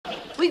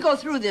We go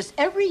through this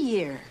every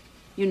year.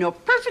 You know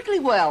perfectly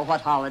well what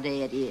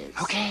holiday it is.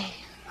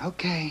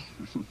 Okay.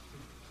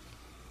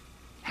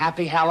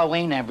 Happy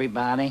Halloween,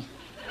 everybody.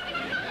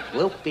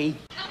 Whoopee.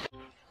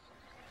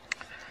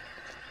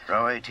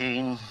 Row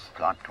 18,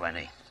 plot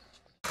 20.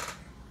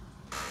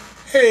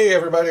 Hey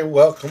everybody,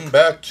 welcome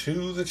back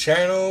to the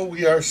channel.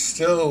 We are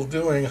still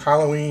doing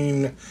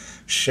Halloween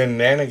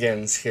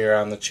shenanigans here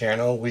on the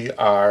channel. We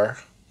are,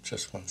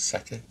 just one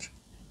second.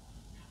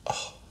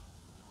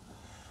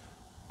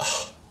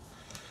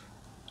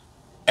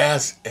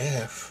 As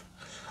if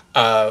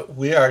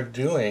we are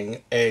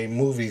doing a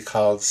movie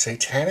called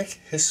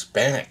Satanic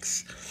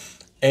Hispanics.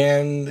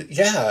 And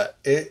yeah,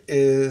 it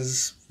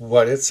is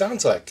what it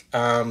sounds like.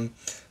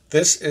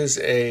 This is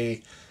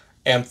a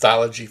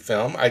anthology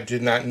film. I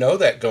did not know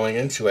that going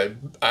into it.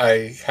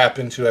 I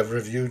happen to have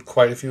reviewed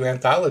quite a few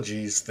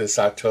anthologies this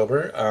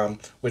October,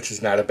 which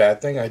is not a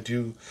bad thing. I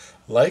do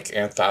like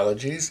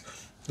anthologies.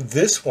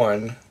 This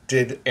one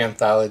did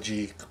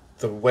anthology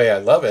the way I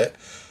love it,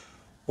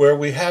 where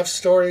we have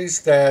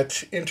stories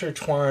that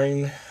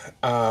intertwine.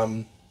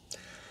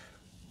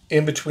 In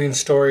between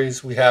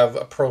stories, we have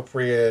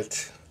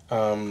appropriate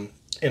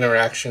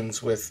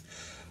interactions with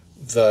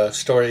the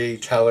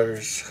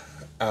storytellers,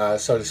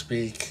 so to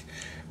speak.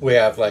 We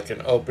have like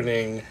an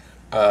opening.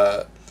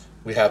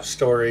 We have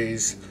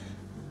stories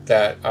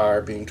that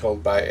are being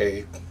told by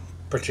a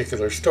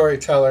particular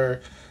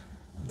storyteller.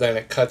 Then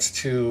it cuts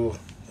to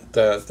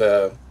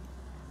the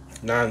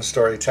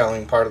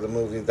non-storytelling part of the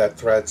movie that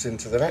threads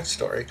into the next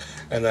story.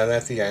 And then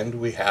at the end,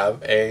 we have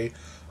a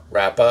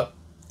wrap-up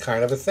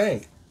kind of a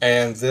thing.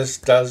 And this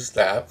does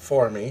that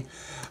for me.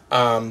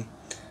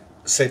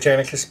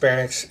 Satanic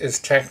Hispanics is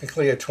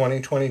technically a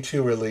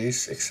 2022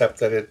 release,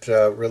 except that it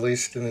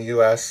released in the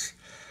U.S.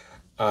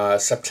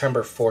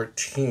 September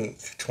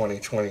 14th,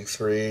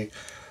 2023.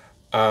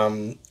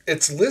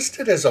 It's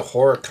listed as a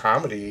horror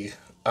comedy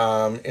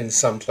in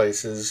some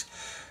places,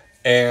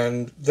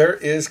 and there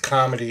is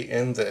comedy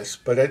in this,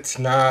 but it's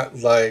not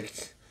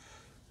like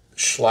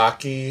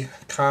schlocky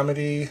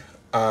comedy.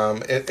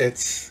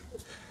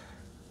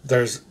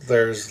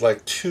 There's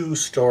like two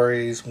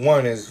stories.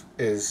 One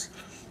is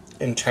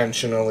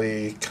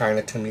intentionally kind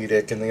of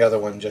comedic, and the other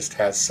one just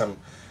has some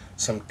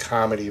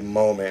comedy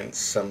moments,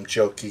 some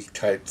jokey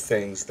type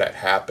things that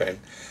happen.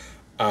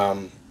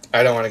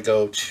 I don't want to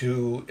go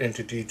too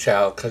into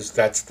detail because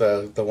that's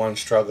the one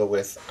struggle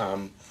with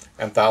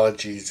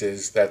anthologies,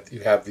 is that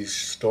you have these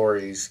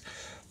stories.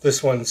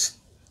 This one's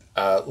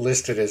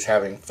listed as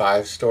having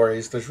 5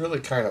 stories. There's really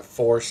kind of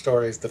 4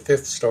 stories. The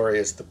 5th story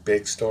is the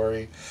big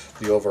story,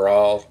 the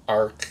overall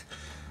arc.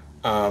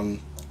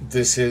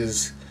 This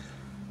is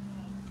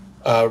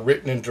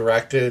written and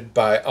directed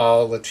by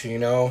all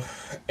Latino,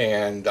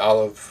 and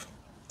all of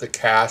the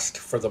cast,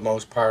 for the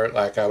most part,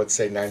 like I would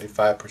say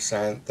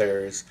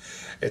 95%,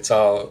 it's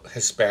all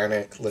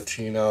Hispanic,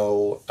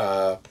 Latino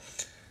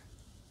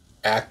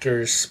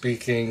actors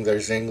speaking.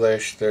 There's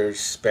English, there's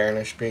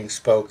Spanish being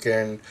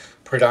spoken,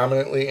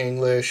 predominantly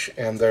English,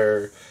 and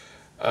there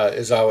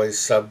is always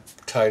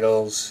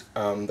subtitles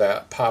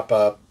that pop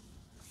up.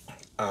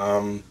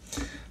 The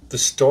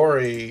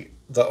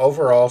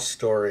overall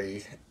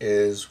story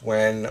is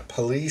when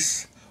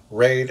police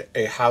raid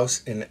a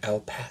house in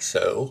El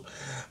Paso.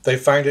 They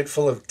find it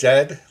full of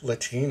dead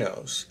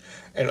Latinos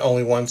and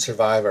only one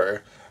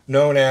survivor,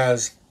 known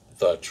as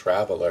the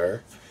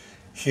Traveler.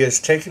 He is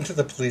taken to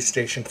the police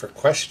station for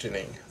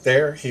questioning.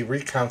 There, he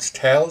recounts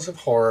tales of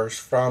horrors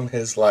from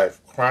his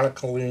life,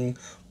 chronicling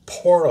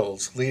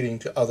portals leading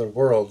to other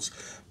worlds,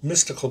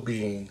 mystical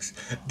beings,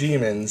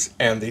 demons,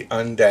 and the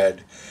undead.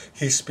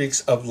 He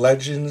speaks of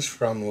legends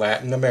from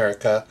Latin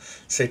America.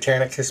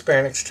 Satanic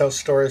Hispanics tells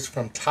stories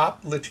from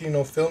top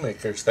Latino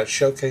filmmakers that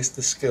showcase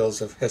the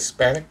skills of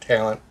Hispanic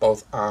talent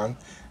both on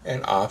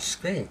and off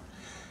screen.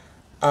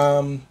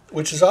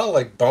 Which is all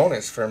like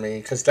bonus for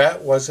me, because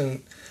that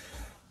wasn't...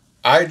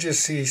 I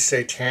just see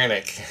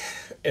satanic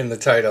in the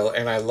title,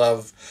 and I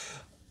love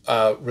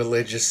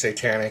religious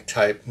satanic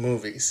type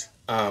movies.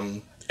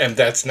 And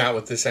that's not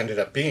what this ended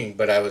up being,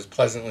 but I was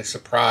pleasantly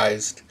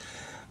surprised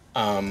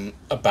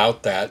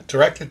about that.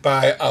 Directed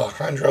by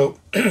Alejandro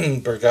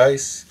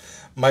Vargas,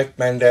 Mike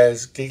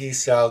Mendez, Gigi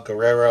Sal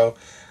Guerrero.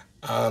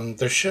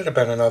 There should have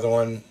been another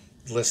one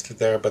listed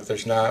there, but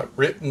there's not.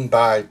 Written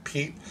by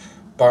Pete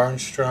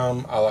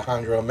Barnstrom,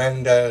 Alejandro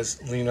Mendez,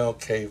 Lino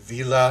K.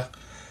 Vila.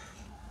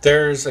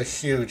 There's a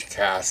huge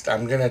cast.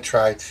 I'm going to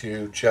try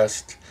to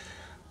just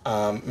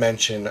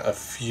mention a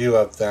few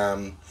of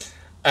them.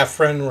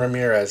 Efren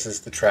Ramirez is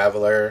the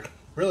Traveler.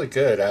 Really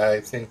good. I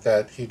think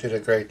that he did a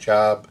great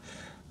job.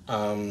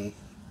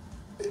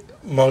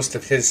 Most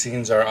of his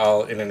scenes are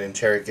all in an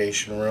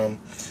interrogation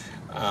room.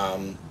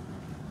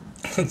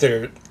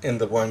 They're in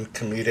the one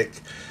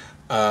comedic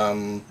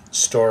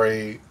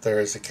story. There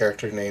is a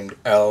character named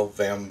El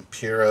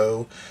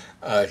Vampiro.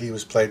 He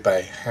was played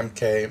by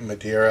Hemky,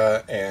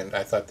 Madera, and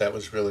I thought that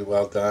was really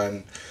well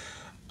done.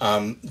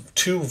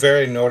 Two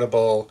very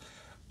notable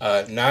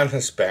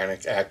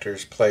non-Hispanic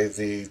actors play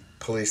the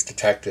police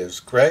detectives.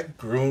 Greg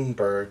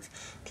Grunberg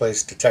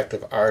plays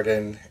Detective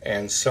Arden,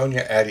 and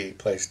Sonia Eddy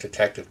plays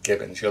Detective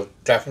Gibbons. You'll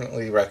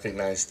definitely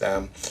recognize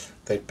them.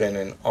 They've been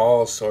in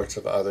all sorts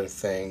of other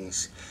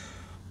things.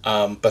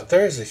 But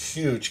there is a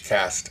huge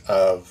cast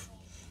of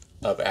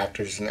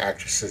actors and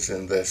actresses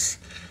in this.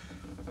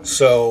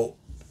 So,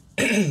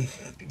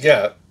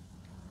 yeah,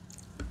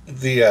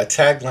 the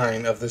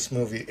tagline of this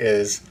movie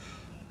is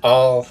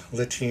all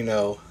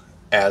Latino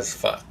as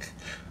fuck.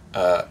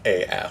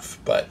 AF,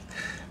 but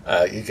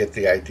you get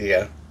the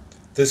idea.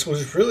 This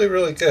was really,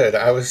 really good.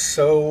 I was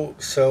so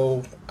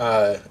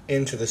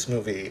into this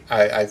movie.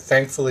 I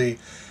thankfully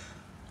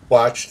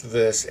watched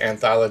this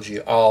anthology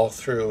all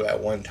through at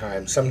one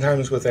time.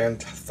 Sometimes with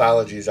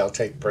anthologies, I'll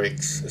take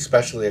breaks,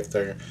 especially if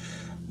they're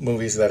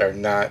movies that are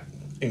not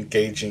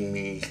engaging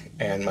me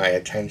and my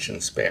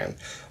attention span.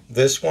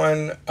 This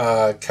one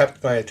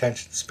kept my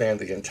attention span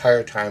the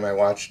entire time. I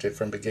watched it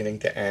from beginning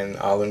to end,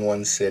 all in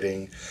one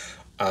sitting.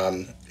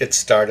 It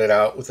started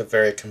out with a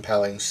very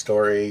compelling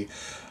story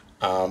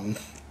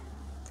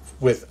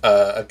with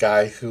a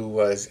guy who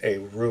was a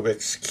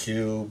Rubik's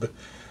Cube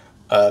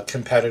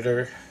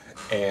competitor,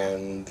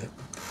 and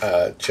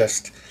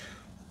just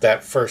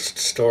that first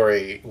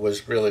story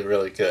was really,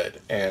 really good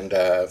and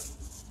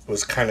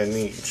was kind of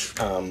neat.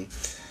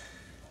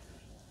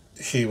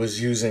 He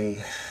was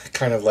using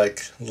kind of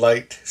like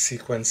light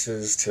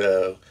sequences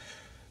to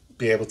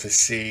be able to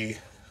see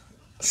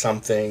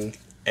something,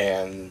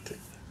 and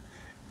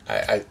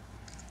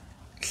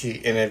he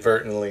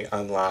inadvertently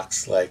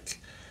unlocks like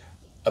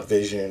a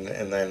vision,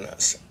 and then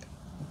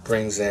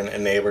brings in a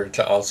neighbor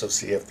to also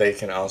see if they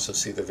can also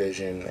see the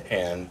vision,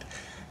 and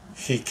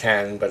he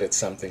can, but it's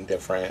something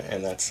different,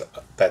 and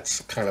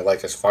that's kind of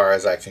like as far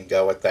as I can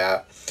go with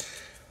that.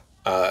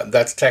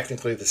 That's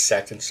technically the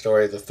second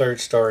story. The third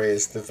story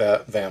is the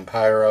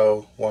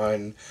Vampiro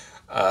one.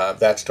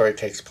 That story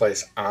takes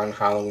place on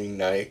Halloween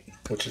night,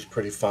 which is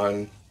pretty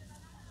fun.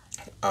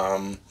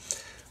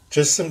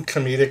 Just some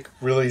comedic,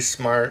 really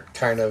smart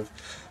kind of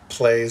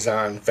plays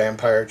on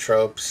vampire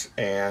tropes,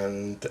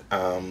 and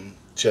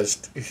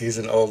just he's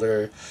an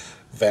older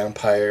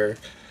vampire,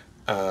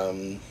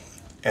 and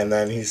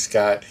then he's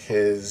got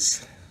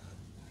his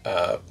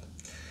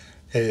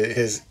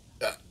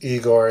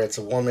Igor. It's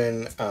a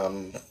woman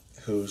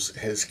who's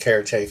his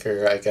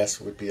caretaker, I guess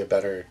would be a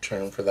better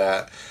term for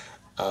that.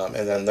 And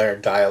then their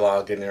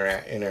dialogue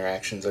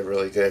interactions are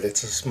really good.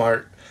 It's a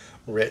smart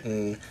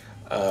written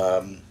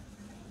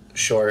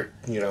short,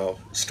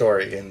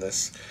 story in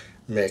this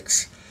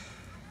mix.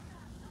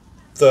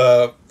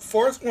 The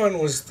fourth one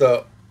was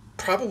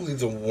probably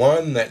the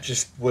one that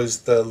just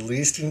was the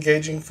least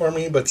engaging for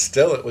me, but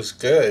still it was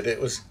good.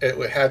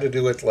 It had to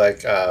do with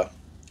like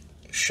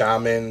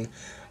shaman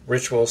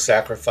ritual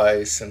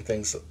sacrifice and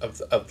things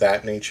of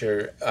that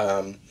nature,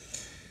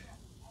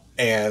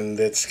 and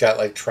it's got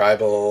like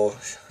tribal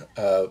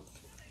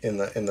in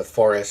the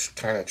forest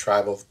kind of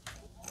tribal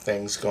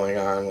things going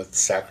on with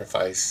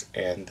sacrifice,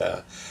 and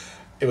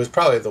it was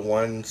probably the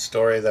one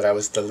story that I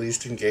was the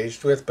least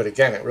engaged with, but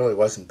again, it really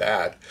wasn't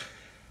bad.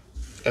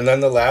 And then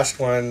the last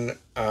one,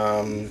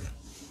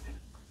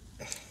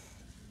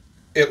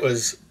 it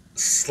was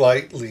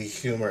slightly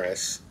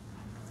humorous.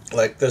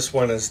 Like this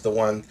one is the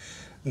one,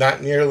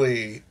 not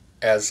nearly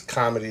as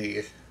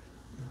comedy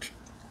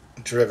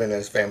driven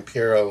as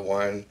Vampiro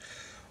one,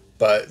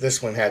 but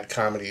this one had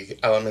comedy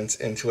elements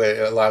into it.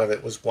 A lot of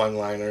it was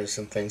one-liners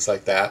and things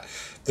like that.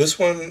 This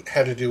one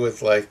had to do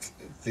with like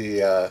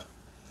the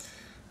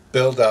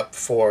build up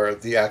for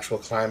the actual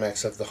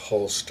climax of the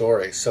whole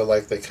story. So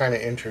like they kind of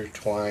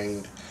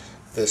intertwined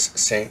this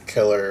saint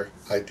killer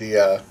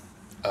idea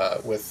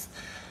with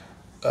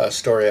a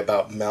story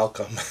about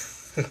Malcolm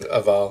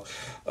of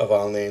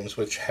all names,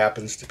 which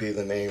happens to be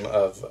the name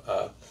of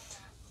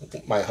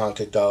my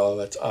haunted doll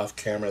that's off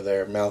camera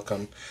there,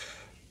 Malcolm.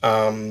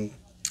 And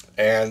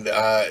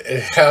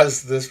it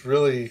has this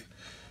really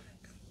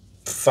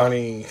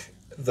funny,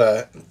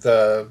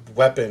 the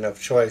weapon of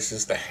choice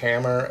is the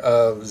hammer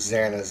of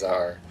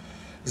Xanabar.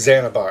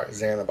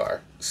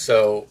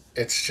 So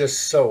it's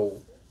just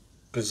so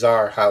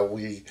bizarre how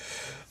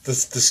the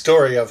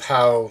story of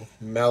how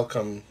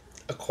Malcolm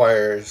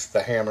acquires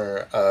the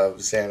hammer of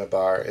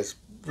Xanabar is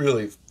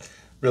really,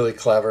 really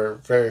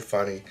clever, very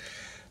funny.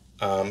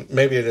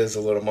 Maybe it is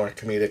a little more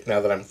comedic now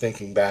that I'm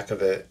thinking back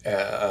of it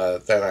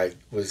than I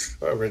was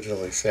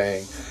originally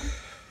saying.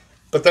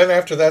 But then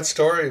after that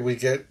story, we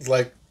get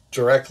like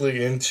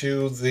directly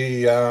into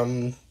the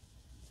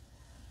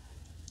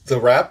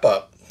wrap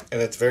up,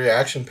 and it's very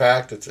action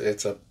packed.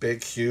 It's a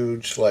big,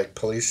 huge like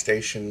police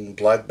station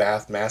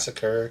bloodbath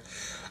massacre.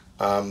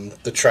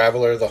 The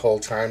traveler, the whole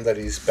time that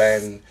he's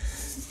been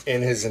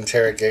in his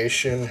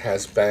interrogation,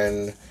 has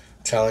been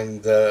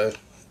telling the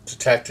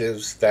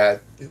detectives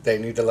that they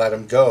need to let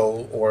him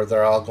go or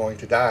they're all going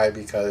to die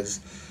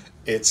because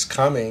it's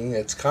coming.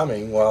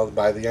 Well,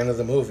 by the end of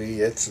the movie,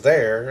 it's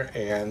there,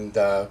 and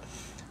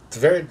it's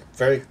very,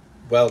 very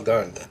well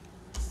done.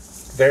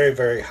 Very,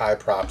 very high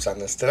props on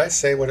this. Did I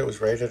say what it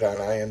was rated on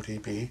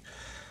IMDb?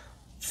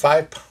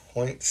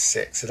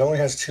 5.6. It only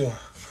has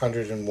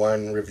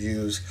 201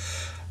 reviews.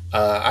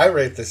 I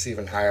rate this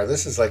even higher.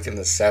 This is like in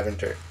the 7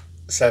 to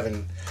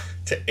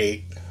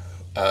 8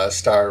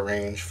 star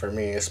range for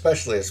me,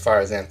 especially as far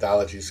as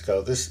anthologies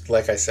go. This,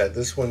 like I said,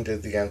 this one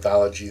did the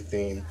anthology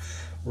theme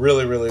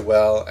really, really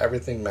well.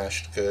 Everything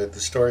meshed good. The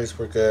stories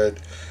were good.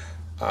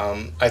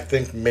 I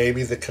think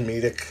maybe the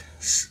comedic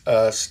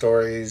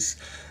stories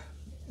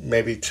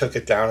maybe took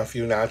it down a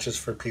few notches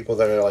for people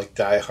that are like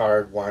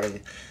diehard,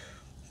 wanting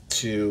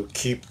to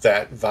keep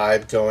that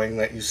vibe going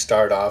that you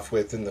start off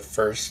with in the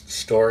first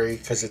story,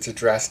 because it's a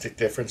drastic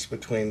difference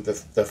between the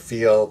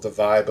feel, the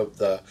vibe of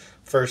the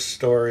first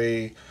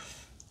story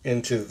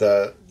into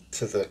the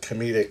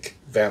comedic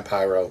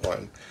Vampiro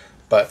one.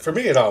 But for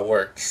me, it all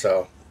worked,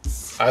 so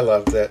I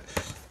loved it.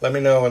 Let me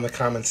know in the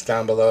comments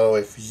down below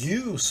if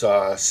you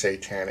saw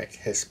Satanic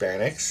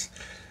Hispanics.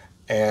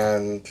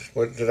 And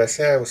what did I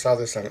say? I saw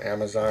this on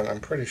Amazon. I'm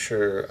pretty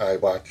sure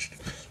I've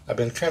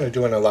been kind of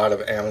doing a lot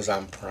of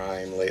Amazon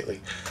Prime lately.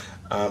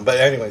 But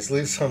anyways,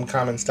 leave some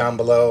comments down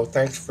below.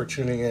 Thanks for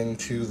tuning in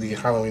to the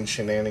Halloween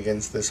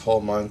shenanigans this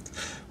whole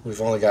month.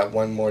 We've only got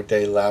one more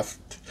day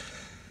left.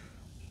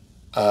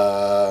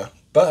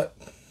 But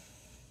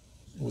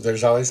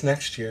there's always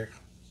next year.